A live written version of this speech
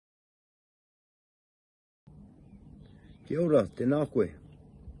Kia ora, tēnā koe.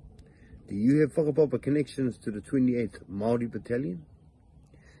 Do you have whakapapa connections to the 28th Māori Battalion?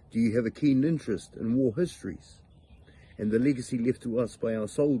 Do you have a keen interest in war histories and the legacy left to us by our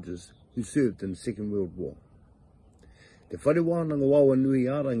soldiers who served in the Second World War? The Whare Wānanga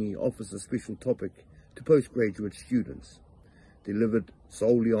Awanuiārangi offers a special topic to postgraduate students, delivered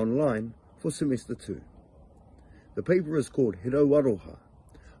solely online for semester 2. The paper is called He Rau Aroha,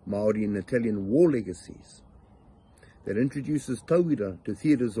 Māori Italian War Legacies, that introduces tauira to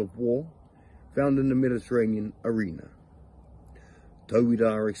theatres of war found in the Mediterranean arena.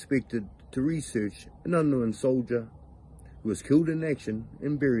 Tauira are expected to research an unknown soldier who was killed in action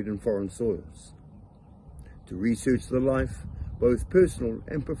and buried in foreign soils, to research the life, both personal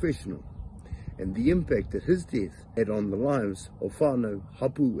and professional, and the impact that his death had on the lives of whānau,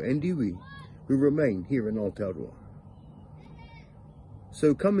 hapu and iwi who remain here in Aotearoa.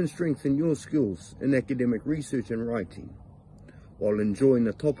 So come and strengthen your skills in academic research and writing, while enjoying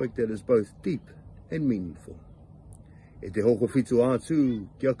a topic that is both deep and meaningful. E te hoko whitu atu,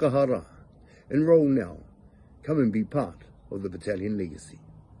 kia kahara. Enroll now. Come and be part of the battalion legacy.